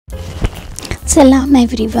Salam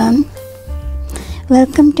everyone,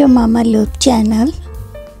 welcome to Mama Loop channel.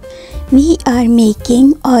 We are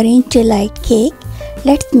making orange delight cake.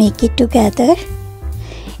 Let's make it together.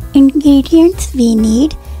 Ingredients we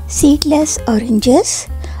need: seedless oranges,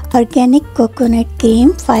 organic coconut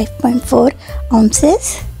cream 5.4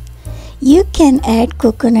 ounces. You can add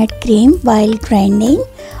coconut cream while grinding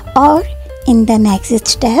or in the next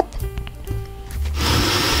step.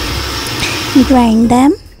 Grind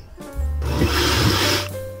them.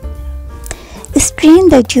 Strain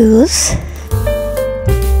the juice.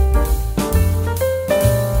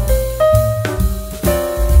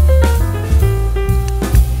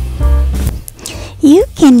 You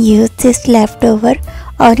can use this leftover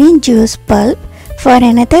orange juice pulp for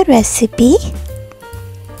another recipe.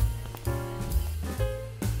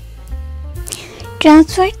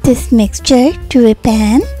 Transfer this mixture to a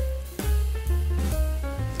pan.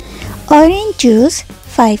 Orange juice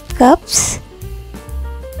 5 cups.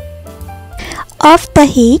 Off the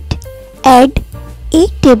heat, add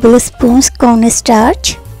 8 tablespoons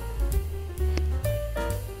cornstarch,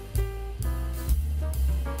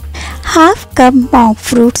 half cup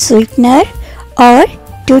Monkfruit sweetener or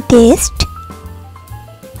to taste,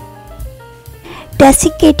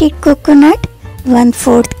 desiccated coconut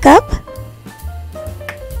 1/4 cup,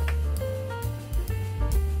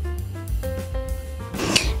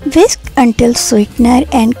 whisk until sweetener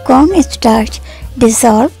and cornstarch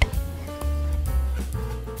dissolved.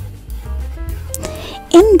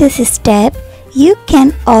 In this step, you can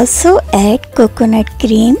also add coconut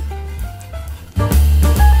cream.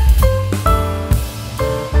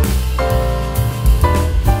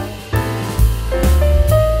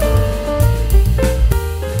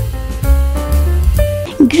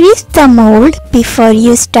 Grease the mold before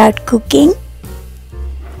you start cooking.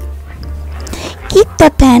 Keep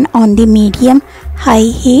the pan on the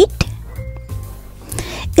medium-high heat.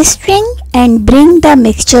 Strain and bring the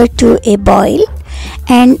mixture to a boil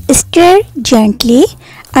and stir gently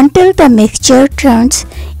until the mixture turns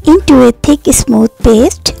into a thick smooth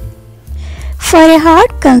paste. For a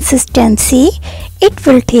hard consistency, it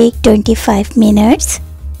will take 25 minutes.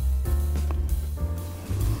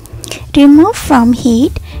 Remove from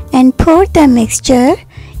heat and pour the mixture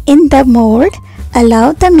in the mold. Allow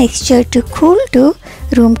the mixture to cool to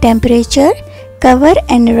room temperature. Cover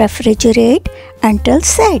and refrigerate until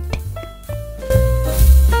set.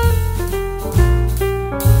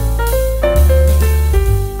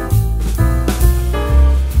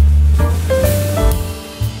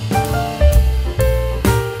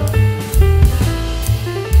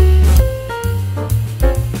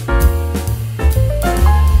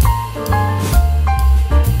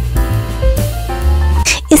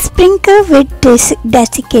 Sprinkle with this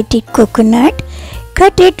desiccated coconut.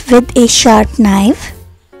 Cut it with a sharp knife.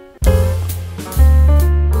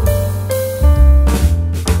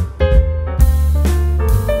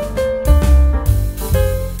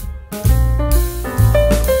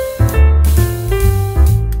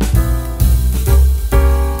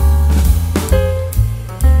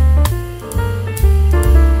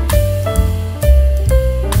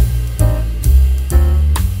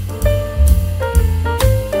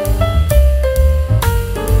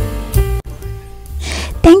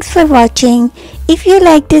 Thanks for watching. If you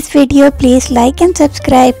like this video, please like and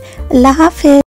subscribe. Allah Hafiz.